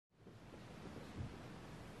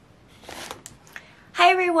Hi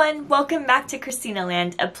everyone, welcome back to Christina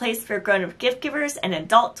Land, a place for grown-up gift givers and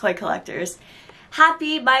adult toy collectors.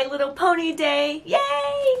 Happy My Little Pony Day!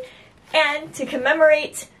 Yay! And to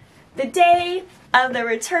commemorate the day of the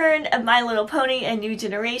return of My Little Pony, A New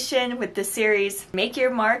Generation with the series Make Your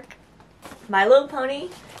Mark, My Little Pony,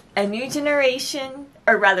 A New Generation,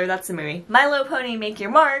 or rather that's the movie, My Little Pony Make Your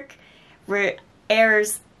Mark,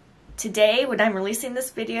 airs today when I'm releasing this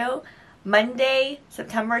video, Monday,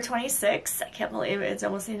 September 26th. I can't believe it's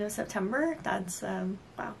almost the end of September. That's,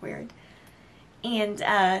 wow, weird.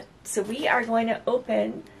 And so we are going to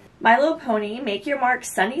open My Little Pony Make Your Mark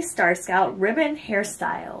Sunny Starscout Ribbon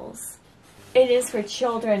Hairstyles. It is for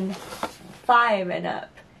children 5 and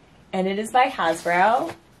up. And it is by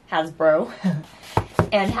Hasbro.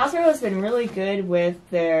 And Hasbro has been really good with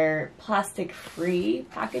their plastic-free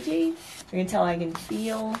packaging. You can tell I can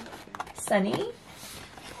feel Sunny.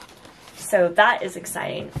 So that is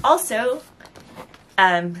exciting. Also,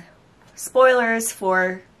 spoilers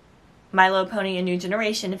for My Little Pony A New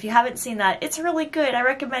Generation. If you haven't seen that, it's really good. I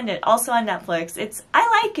recommend it. Also on Netflix.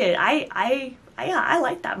 I like it. I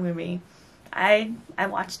like that movie. I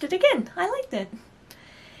watched it again. I liked it.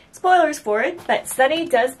 Spoilers for it, but Sunny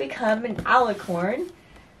does become an alicorn.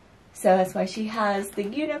 So that's why she has the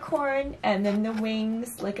unicorn and then the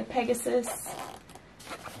wings like a Pegasus.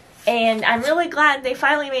 And I'm really glad they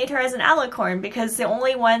finally made her as an alicorn, because the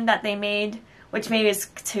only one that they made, which maybe is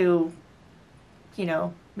to, you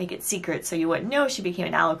know, make it secret so you wouldn't know she became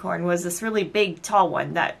an alicorn, was this really big, tall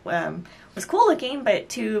one that was cool looking, but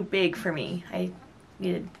too big for me. I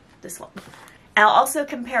needed this one. I'll also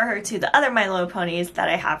compare her to the other My Little Ponies that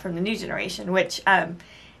I have from the new generation, which,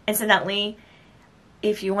 incidentally,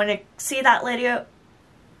 if you want to see that video,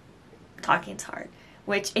 talking's hard.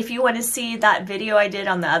 Which, if you want to see that video I did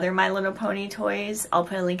on the other My Little Pony toys, I'll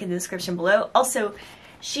put a link in the description below. Also,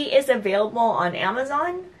 she is available on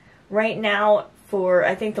Amazon right now for,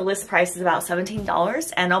 I think the list price is about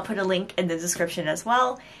 $17, and I'll put a link in the description as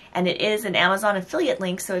well. And it is an Amazon affiliate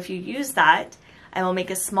link, so if you use that, I will make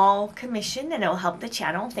a small commission and it will help the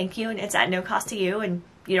channel. Thank you, and it's at no cost to you, and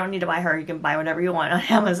you don't need to buy her. You can buy whatever you want on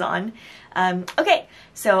Amazon. Okay,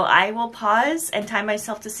 so I will pause and time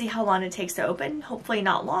myself to see how long it takes to open. Hopefully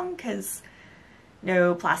not long, because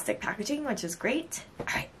no plastic packaging, which is great.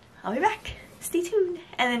 Alright, I'll be back. Stay tuned.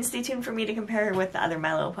 And then stay tuned for me to compare her with the other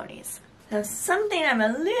My Little Ponies. Now, something I'm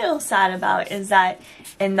a little sad about is that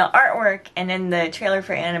in the artwork and in the trailer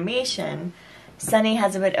for animation, Sunny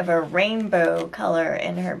has a bit of a rainbow color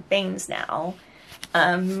in her bangs now.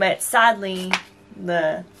 But sadly,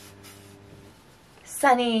 the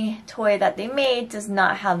Sunny toy that they made does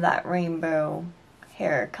not have that rainbow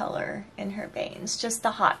hair color in her bangs, just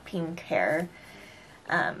the hot pink hair.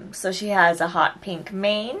 So she has a hot pink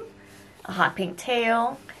mane, a hot pink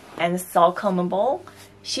tail, and this is all combable.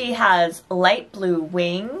 She has light blue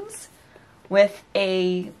wings with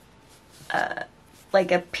a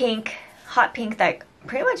like a pink, hot pink that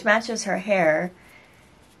pretty much matches her hair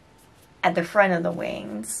at the front of the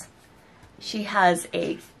wings. She has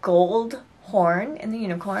a gold horn in the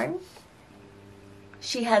unicorn.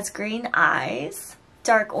 She has green eyes,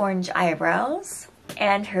 dark orange eyebrows,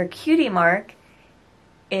 and her cutie mark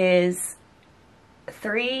is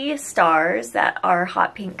 3 stars that are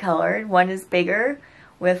hot pink colored. One is bigger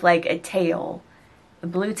with like a tail, a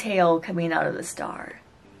blue tail coming out of the star.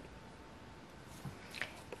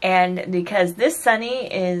 And because this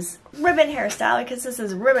Sunny is ribbon hairstyle, because this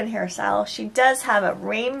is ribbon hairstyle, she does have a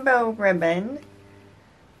rainbow ribbon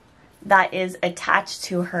that is attached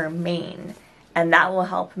to her mane. And that will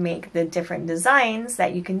help make the different designs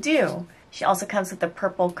that you can do. She also comes with a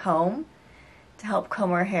purple comb to help comb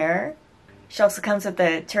her hair. She also comes with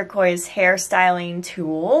the turquoise hairstyling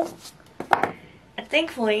tool. And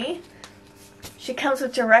thankfully, she comes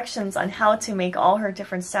with directions on how to make all her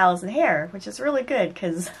different styles of hair, which is really good,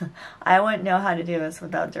 because I wouldn't know how to do this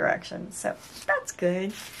without directions, so that's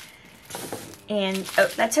good. And, oh,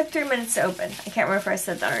 that took 3 minutes to open. I can't remember if I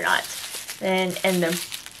said that or not. Then in the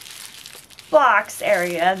box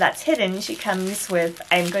area that's hidden, she comes with,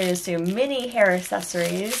 I'm going to assume, mini hair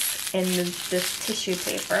accessories in this tissue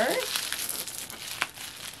paper.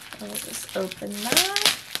 I'll just open that.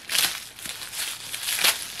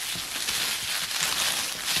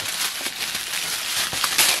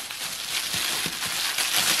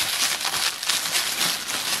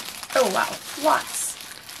 Oh wow,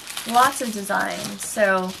 lots of designs.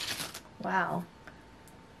 So, wow.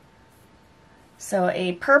 So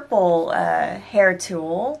a purple hair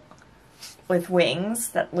tool with wings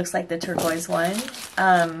that looks like the turquoise one.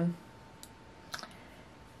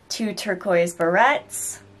 2 turquoise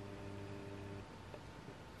barrettes.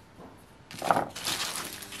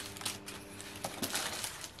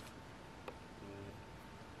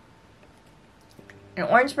 an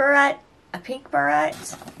orange barrette, a pink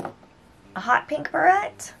barrette, a hot pink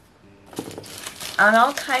barrette, on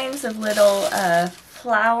all kinds of little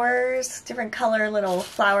flowers, different color little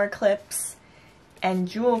flower clips and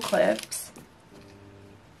jewel clips.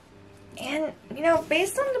 And, you know,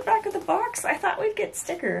 based on the back of the box, I thought we'd get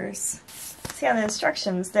stickers. See on the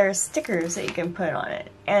instructions, there's stickers that you can put on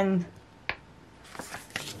it. And,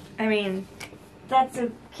 I mean, that's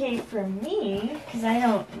okay for me, because I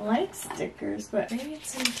don't like stickers, but maybe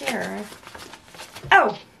it's in here.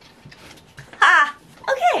 Oh! Ah!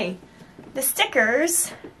 Okay! The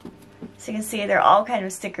stickers, so you can see they're all kind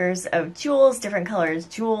of stickers of jewels, different colors,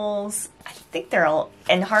 jewels. I think they're all,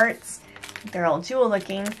 and hearts. They're all jewel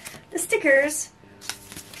looking. The stickers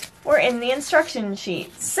were in the instruction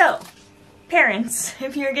sheet. So, parents,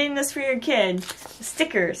 if you're getting this for your kid, the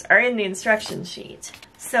stickers are in the instruction sheet.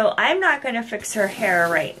 So I'm not going to fix her hair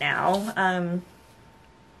right now,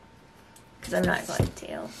 because I'm not going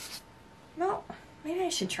to. No, maybe I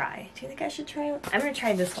should try. Do you think I should try? I'm going to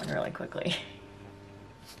try this one really quickly.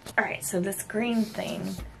 Alright, so this green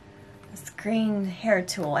thing, this green hair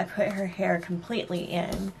tool, I put her hair completely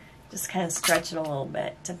in. Just kind of stretch it a little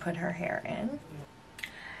bit to put her hair in.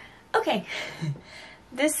 Okay,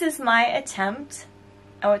 this is my attempt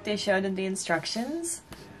at what they showed in the instructions.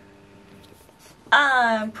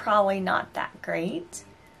 Probably not that great.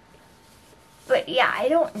 But yeah, I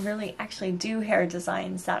don't really actually do hair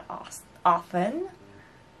designs that often.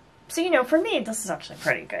 So, you know, for me, this is actually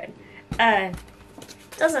pretty good.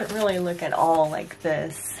 Doesn't really look at all like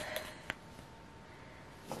this.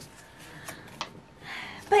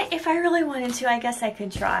 But if I really wanted to, I guess I could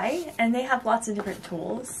try. And they have lots of different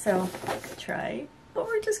tools, so I could try. But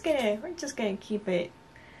we're just gonna keep it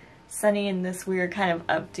sunny in this weird kind of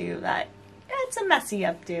updo that, it's a messy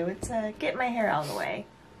updo. It's a get my hair out of the way.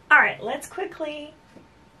 Alright, let's quickly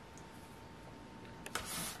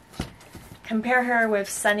compare her with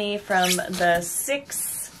Sunny from the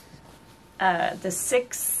six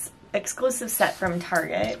exclusive set from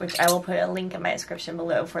Target, which I will put a link in my description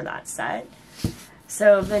below for that set.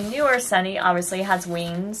 So the newer Sunny obviously has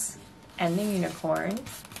wings and the unicorn.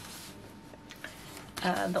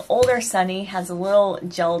 The older Sunny has a little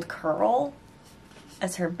gelled curl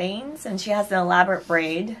as her bangs, and she has an elaborate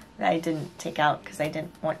braid that I didn't take out because I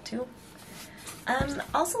didn't want to.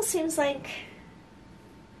 Also seems like,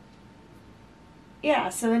 yeah,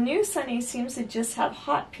 so the new Sunny seems to just have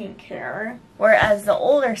hot pink hair, whereas the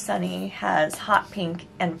older Sunny has hot pink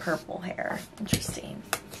and purple hair. Interesting.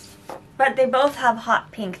 But they both have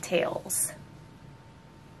hot pink tails.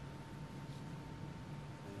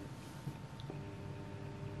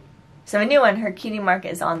 So the new one, her cutie mark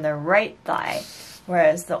is on the right thigh,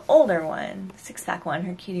 whereas the older one, the six-pack one,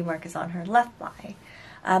 her cutie mark is on her left thigh.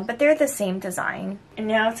 But they're the same design. And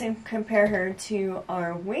now to compare her to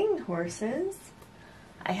our winged horses,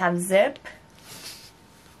 I have Zip.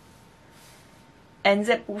 And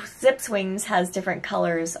Zip's wings has different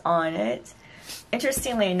colors on it.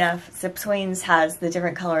 Interestingly enough, Zip's wings has the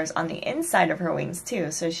different colors on the inside of her wings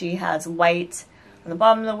too. So she has white on the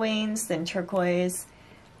bottom of the wings, then turquoise,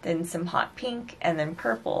 then some hot pink, and then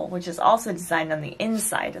purple, which is also designed on the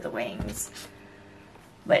inside of the wings.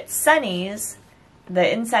 But Sunny's,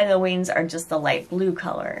 the inside of the wings are just the light blue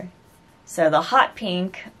color. So the hot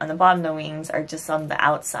pink on the bottom of the wings are just on the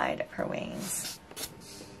outside of her wings.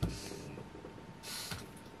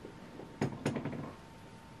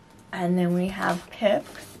 And then we have Pip.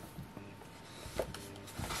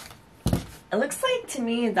 It looks like to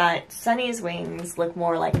me that Sunny's wings look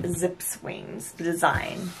more like Zip's wings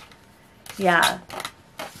design. Yeah.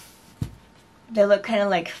 They look kind of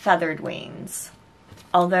like feathered wings.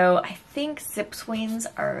 Although I think Zip's wings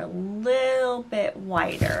are a little bit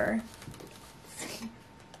wider.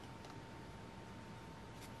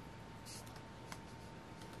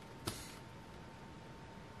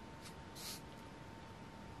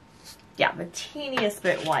 Yeah, the teeniest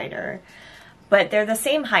bit wider, but they're the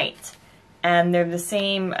same height, and they're the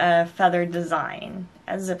same feathered design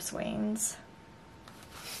as Zip's wings.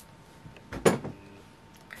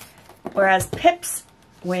 Whereas Pip's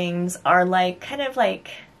wings are like, kind of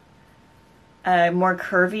like more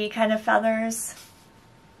curvy kind of feathers,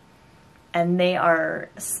 and they are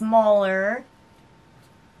smaller,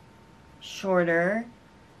 shorter,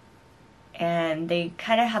 and they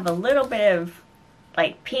kind of have a little bit of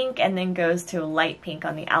like pink and then goes to light pink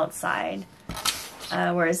on the outside,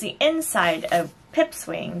 whereas the inside of Pip's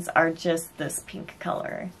wings are just this pink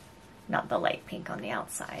color, not the light pink on the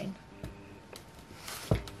outside.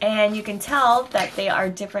 And you can tell that they are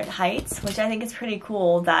different heights, which I think is pretty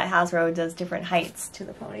cool that Hasbro does different heights to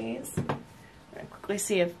the ponies. I'm gonna quickly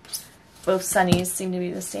see if both Sunnies seem to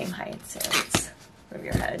be the same height, so let's move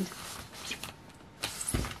your head.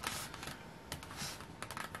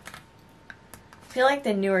 I feel like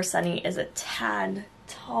the newer Sunny is a tad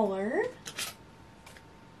taller.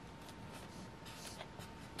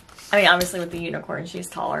 I mean, obviously with the unicorn, she's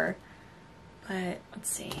taller. But, let's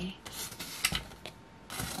see.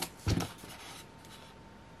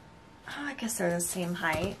 Oh, I guess they're the same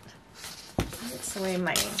height. That's the way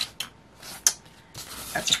my...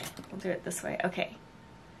 Okay, we'll do it this way. Okay.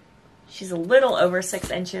 She's a little over 6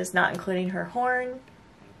 inches, not including her horn.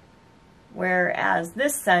 Whereas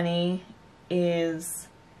this Sunny is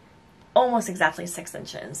almost exactly 6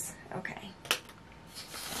 inches. Okay.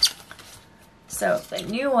 So the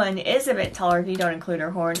new one is a bit taller if you don't include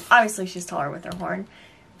her horn. Obviously she's taller with her horn.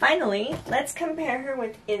 Finally, let's compare her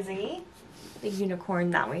with Izzy, the unicorn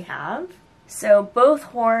that we have. So both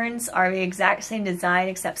horns are the exact same design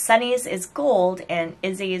except Sunny's is gold and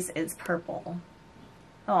Izzy's is purple.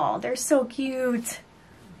 Oh, they're so cute.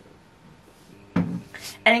 And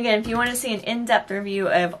again, if you want to see an in-depth review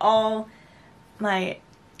of all my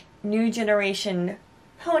new generation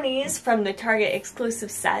ponies from the Target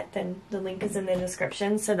exclusive set, then the link is in the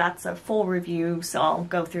description. So that's a full review, so I'll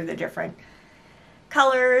go through the different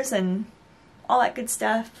colors and all that good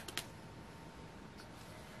stuff.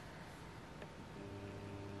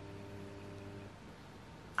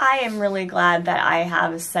 I am really glad that I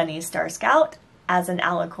have a Sunny Starscout as an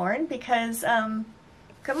Alicorn because,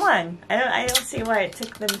 come on, I don't see why it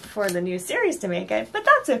took them for the new series to make it, but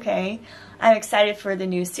that's okay. I'm excited for the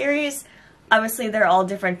new series. Obviously, they're all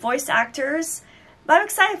different voice actors, but I'm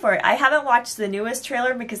excited for it. I haven't watched the newest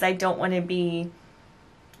trailer because I don't want to be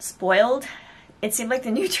spoiled. It seemed like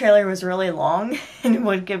the new trailer was really long and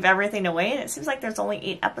would give everything away, and it seems like there's only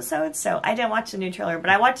 8 episodes, so I didn't watch the new trailer, but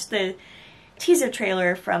I watched the teaser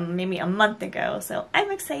trailer from maybe a month ago, so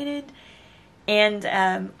I'm excited. And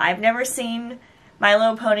I've never seen My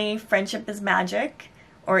Little Pony Friendship is Magic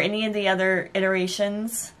or any of the other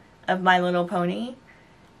iterations of My Little Pony.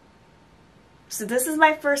 So this is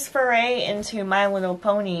my first foray into My Little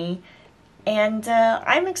Pony, and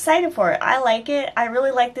I'm excited for it. I like it. I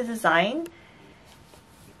really like the design.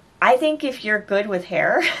 I think if you're good with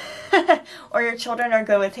hair, or your children are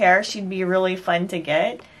good with hair, she'd be really fun to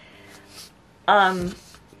get.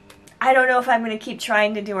 I don't know if I'm going to keep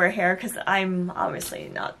trying to do her hair because I'm obviously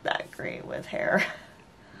not that great with hair.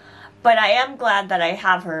 But I am glad that I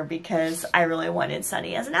have her because I really wanted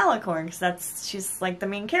Sunny as an Alicorn because she's like the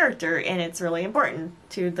main character and it's really important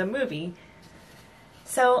to the movie.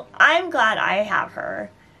 So I'm glad I have her.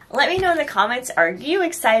 Let me know in the comments, are you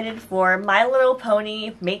excited for My Little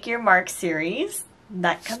Pony Make Your Mark series?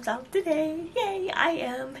 That comes out today. Yay, I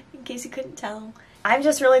am, in case you couldn't tell. I'm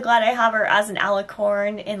just really glad I have her as an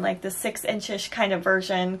Alicorn in like the 6-inch-ish kind of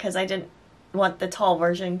version because I didn't want the tall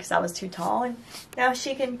version because I was too tall, and now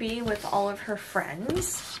she can be with all of her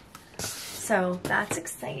friends, so that's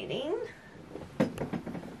exciting.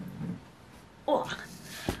 Oh,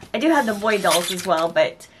 I do have the boy dolls as well,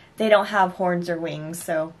 but they don't have horns or wings,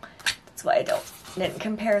 so that's why I didn't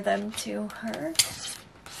compare them to her.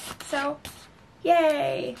 So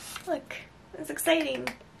yay, look, it's exciting.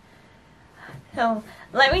 So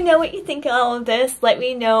let me know what you think of all of this. Let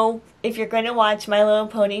me know if you're going to watch My Little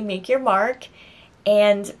Pony Make Your Mark.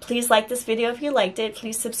 And please like this video if you liked it.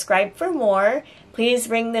 Please subscribe for more. Please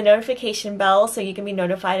ring the notification bell so you can be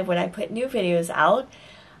notified of when I put new videos out.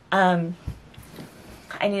 I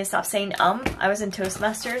need to stop saying I was in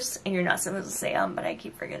Toastmasters and you're not supposed to say but I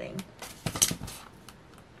keep forgetting.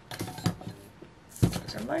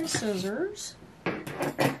 Those are my scissors.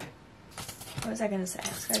 What was I going to say? I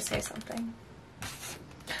was going to say something.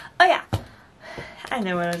 Oh yeah, I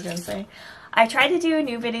know what I was going to say. I try to do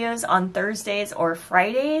new videos on Thursdays or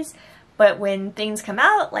Fridays, but when things come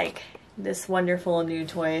out, like this wonderful new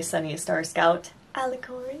toy, Sunny Starscout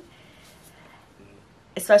Alicorn,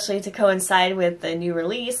 especially to coincide with the new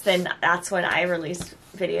release, then that's when I release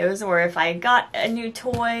videos. Or if I got a new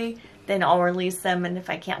toy, then I'll release them, and if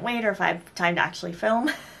I can't wait or if I have time to actually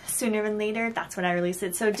film sooner than later, that's when I release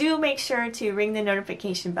it. So do make sure to ring the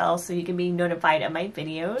notification bell so you can be notified of my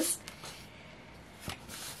videos.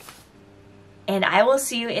 And I will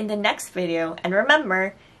see you in the next video. And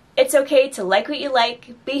remember, it's okay to like what you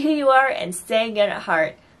like, be who you are, and stay good at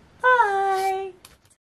heart. Bye!